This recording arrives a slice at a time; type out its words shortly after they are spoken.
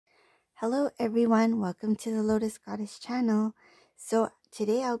Hello everyone, welcome to the Lotus Goddess channel. So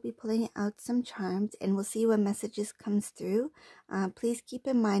today I'll be pulling out some charms and we'll see what messages comes through. Please keep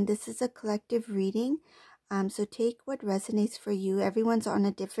in mind this is a collective reading, so take what resonates for you. Everyone's on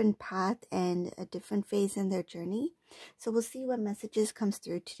a different path and a different phase in their journey. So we'll see what messages comes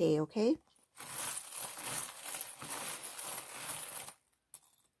through today, okay?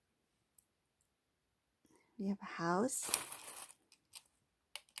 We have a house.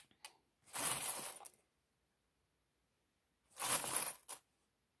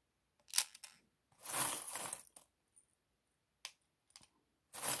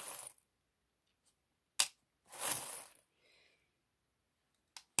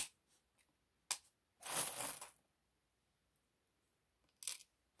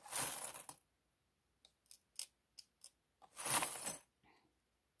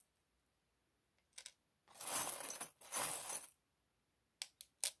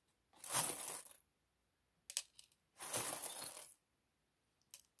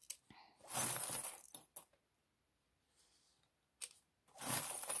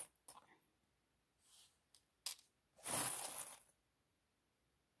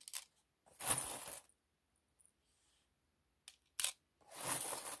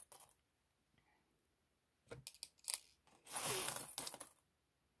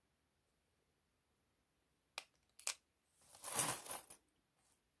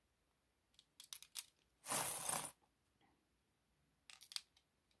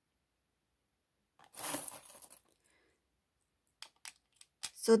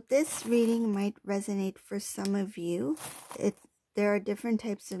 So this reading might resonate for some of you. There are different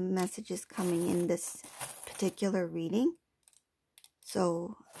types of messages coming in this particular reading.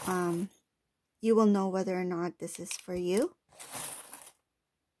 So you will know whether or not this is for you.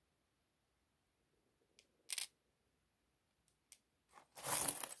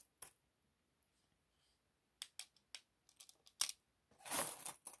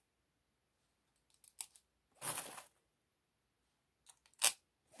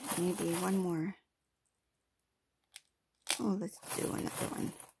 Maybe one more. Oh, let's do another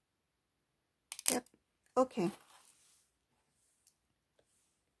one. Yep. Okay.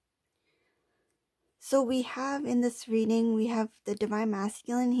 So we have in this reading, we have the Divine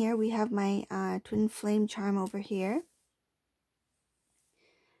Masculine here. We have my Twin Flame charm over here.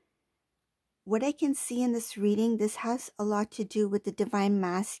 What I can see in this reading, this has a lot to do with the Divine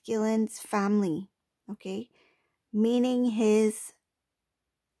Masculine's family. Okay. Meaning his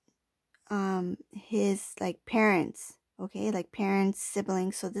like parents. Okay. Like parents,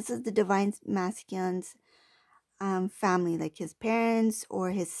 siblings. So this is the Divine Masculine's family, like his parents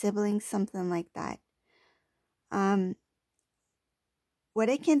or his siblings, something like that. What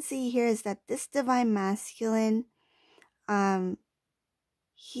I can see here is that this Divine Masculine,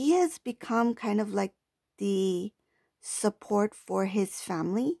 he has become kind of like the support for his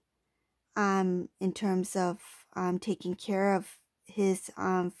family, in terms of taking care of his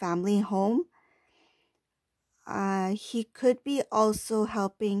family home. He could be also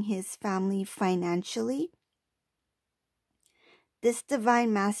helping his family financially. This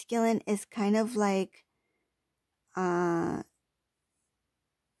Divine Masculine is kind of like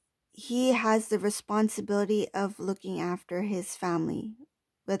he has the responsibility of looking after his family,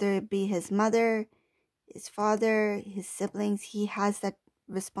 whether it be his mother, his father, his siblings. He has that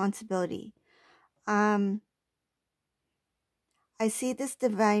responsibility. I see this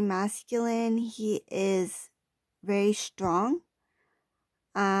Divine Masculine. He is very strong.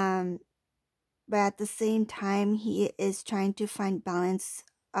 But at the same time, he is trying to find balance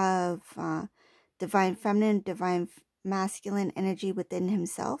of Divine Feminine, Divine Masculine energy within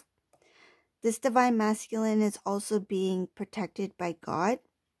himself. This Divine Masculine is also being protected by God.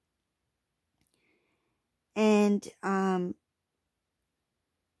 And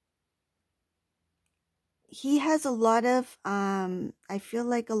he has a lot of, I feel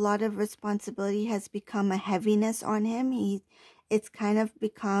like a lot of responsibility has become a heaviness on him. It's kind of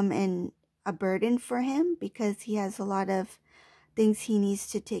become a burden for him because he has a lot of things he needs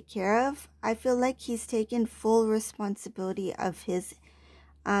to take care of. I feel like he's taken full responsibility of his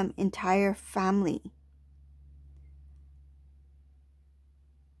entire family.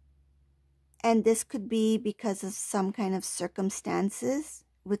 And this could be because of some kind of circumstances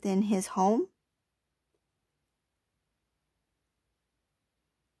within his home.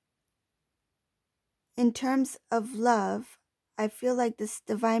 In terms of love, I feel like this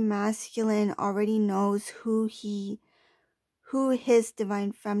Divine Masculine already knows who his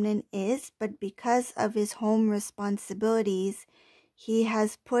Divine Feminine is, but because of his home responsibilities, he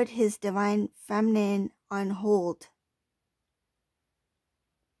has put his Divine Feminine on hold.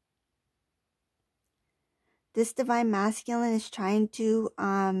 This divine masculine is trying to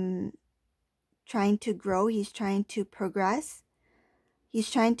grow. He's trying to progress. He's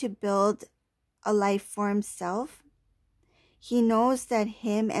trying to build a life for himself. He knows that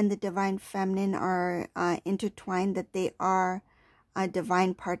him and the divine feminine are intertwined, that they are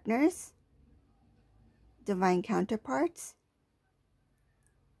divine partners, divine counterparts.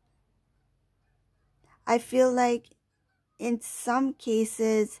 I feel like in some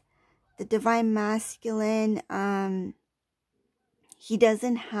cases, the divine masculine, he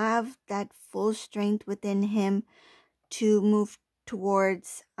doesn't have that full strength within him to move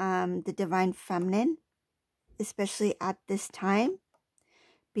towards the divine feminine, especially at this time,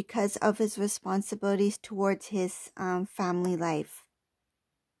 because of his responsibilities towards his family life.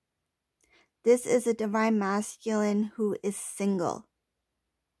 This is a divine masculine who is single.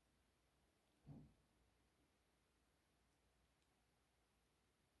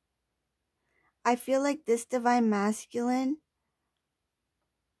 I feel like this divine masculine,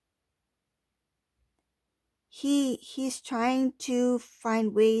 he's trying to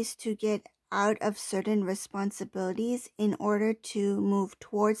find ways to get out of certain responsibilities in order to move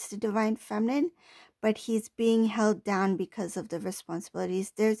towards the divine feminine, but he's being held down because of the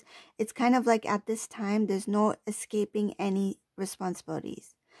responsibilities. It's kind of like at this time, there's no escaping any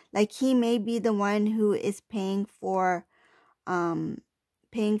responsibilities. Like he may be the one who is paying for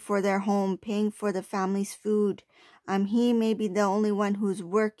their home, paying for the family's food. He may be the only one who's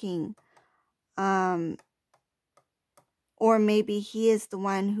working. Or maybe he is the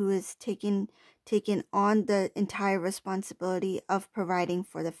one who is taking on the entire responsibility of providing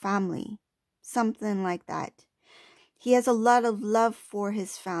for the family. Something like that. He has a lot of love for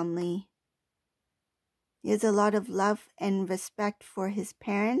his family. He has a lot of love and respect for his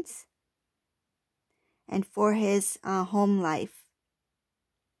parents and for his home life.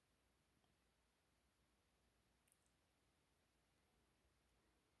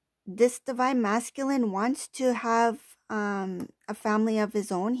 This divine masculine wants to have a family of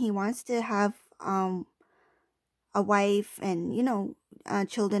his own. He wants to have a wife and,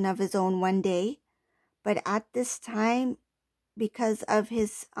 children of his own one day. But at this time, because of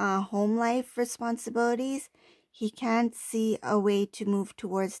his home life responsibilities, he can't see a way to move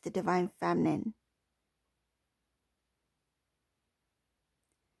towards the divine feminine.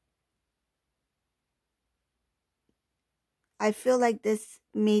 I feel like this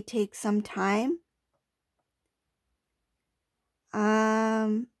may take some time.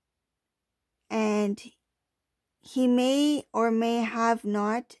 And he may or may have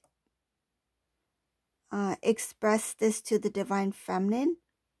not expressed this to the divine feminine.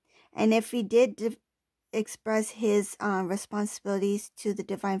 And if he did express his responsibilities to the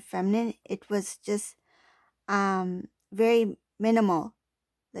divine feminine, it was just very minimal.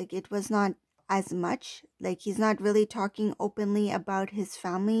 Like it was not as much. Like he's not really talking openly about his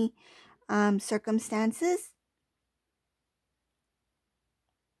family circumstances.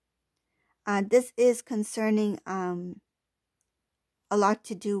 This is concerning a lot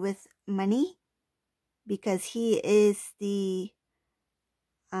to do with money, because he is the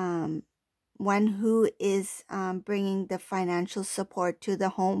one who is bringing the financial support to the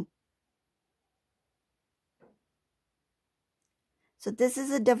home. So this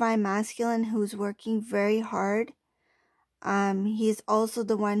is a divine masculine who's working very hard. He's also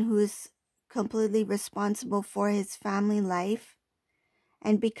the one who is completely responsible for his family life.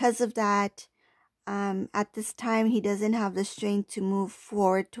 And because of that, at this time, he doesn't have the strength to move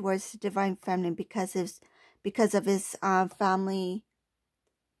forward towards the divine feminine because of his family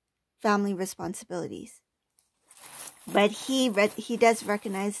responsibilities. But he does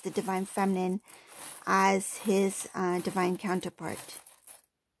recognize the divine feminine as his divine counterpart.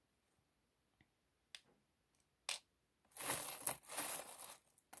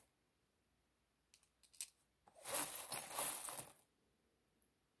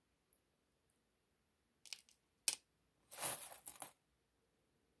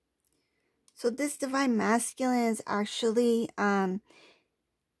 So this divine masculine is actually,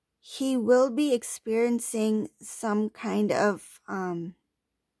 he will be experiencing some kind of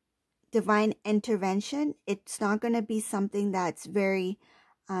divine intervention. It's not going to be something that's very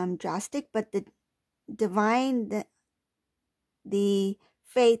drastic, but the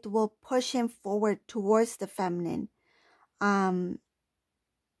faith will push him forward towards the feminine. But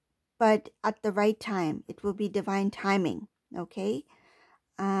at the right time, it will be divine timing, okay?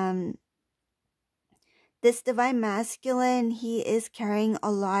 This divine masculine, he is carrying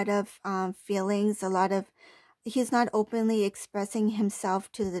a lot of feelings, he's not openly expressing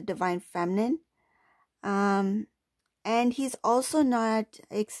himself to the divine feminine. And he's also not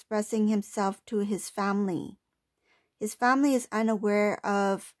expressing himself to his family. His family is unaware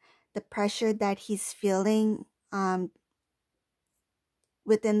of the pressure that he's feeling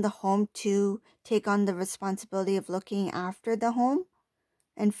within the home to take on the responsibility of looking after the home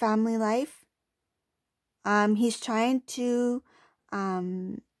and family life. He's trying to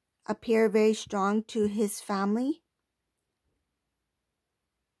appear very strong to his family.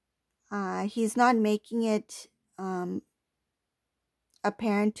 He's not making it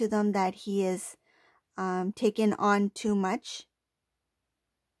apparent to them that he is taken on too much.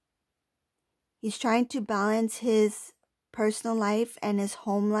 He's trying to balance his personal life and his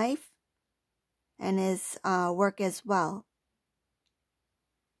home life and his work as well.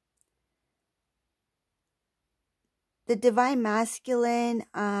 The Divine Masculine,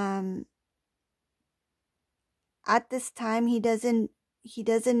 at this time, he doesn't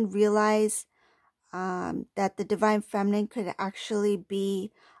realize that the Divine Feminine could actually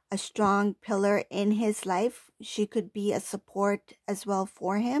be a strong pillar in his life. She could be a support as well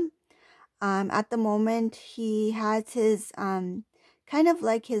for him. At the moment, he has his kind of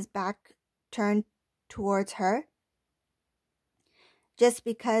like his back turned towards her, just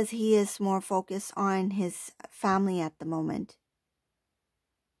because he is more focused on his family at the moment.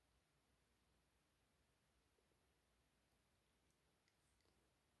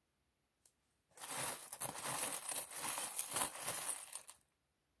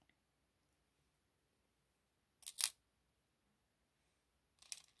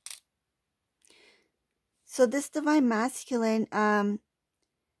 So this Divine Masculine,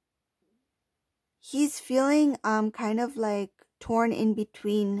 he's feeling kind of like torn in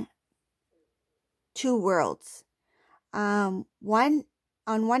between two worlds. On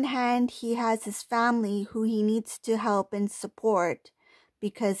one hand, he has his family who he needs to help and support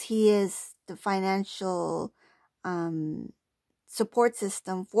because he is the financial support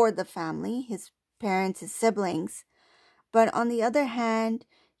system for the family, his parents, his siblings. But on the other hand,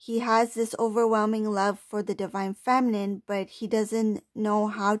 he has this overwhelming love for the Divine Feminine, but he doesn't know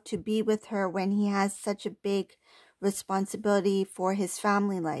how to be with her when he has such a big responsibility for his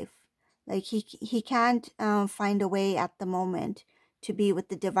family life. Like he can't find a way at the moment to be with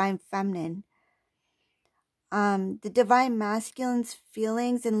the Divine Feminine. The Divine Masculine's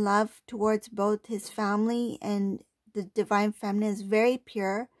feelings and love towards both his family and the Divine Feminine is very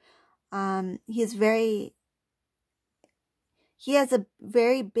pure. He has a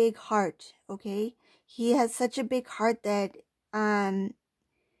very big heart, okay? He has such a big heart that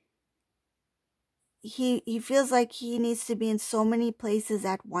he feels like he needs to be in so many places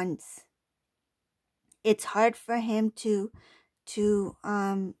at once. It's hard for him to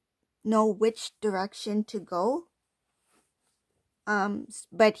know which direction to go.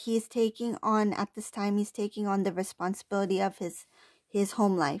 But he's taking on, at this time, he's taking on the responsibility of his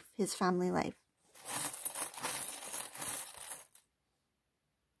home life, his family life.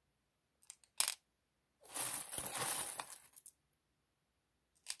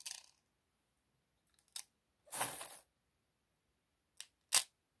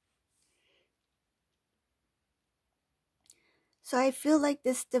 So I feel like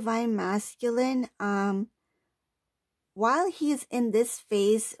this Divine Masculine, while he's in this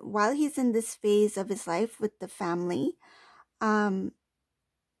phase of his life with the family,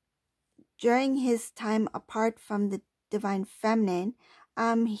 during his time apart from the Divine Feminine,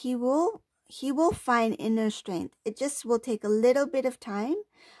 he will find inner strength. It just will take a little bit of time,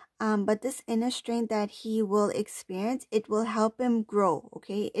 but this inner strength that he will experience, it will help him grow,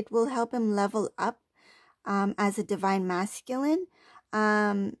 okay? It will help him level up as a Divine Masculine.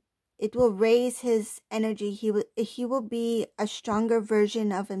 It will raise his energy. He will be a stronger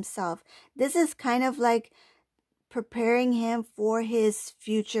version of himself. This is kind of like preparing him for his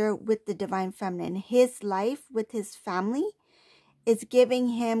future with the Divine Feminine. His life with his family is giving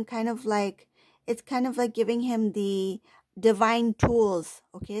him it's kind of like giving him the divine tools,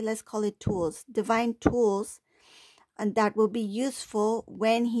 okay? Let's call it tools. Divine tools, and that will be useful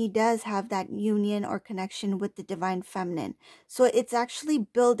when he does have that union or connection with the Divine Feminine. So it's actually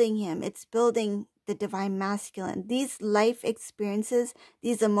building him. It's building the Divine Masculine. These life experiences,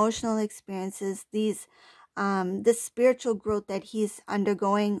 these emotional experiences, this spiritual growth that he's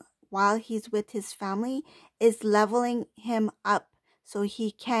undergoing while he's with his family is leveling him up, so he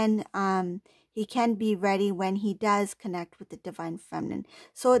can be ready when he does connect with the Divine Feminine.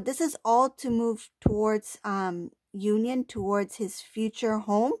 So this is all to move towards union, towards his future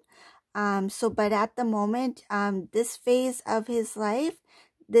home. But at the moment, this phase of his life,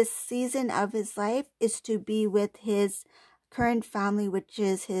 this season of his life, is to be with his current family, which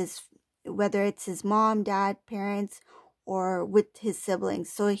is whether it's his mom, dad, parents, or with his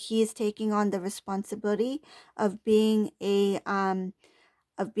siblings. So he is taking on the responsibility of being a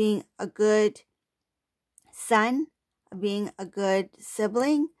good son, of being a good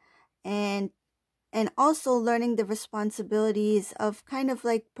sibling, and also learning the responsibilities of kind of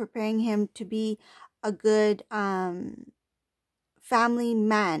like preparing him to be a good family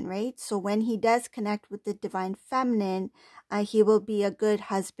man, right? So when he does connect with the divine feminine, he will be a good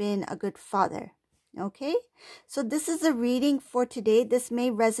husband, a good father. Okay, so this is a reading for today. This may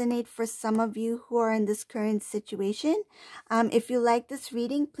resonate for some of you who are in this current situation. If you like this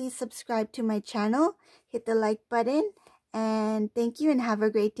reading, please subscribe to my channel, hit the like button, and thank you and have a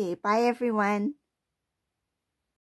great day. Bye, everyone.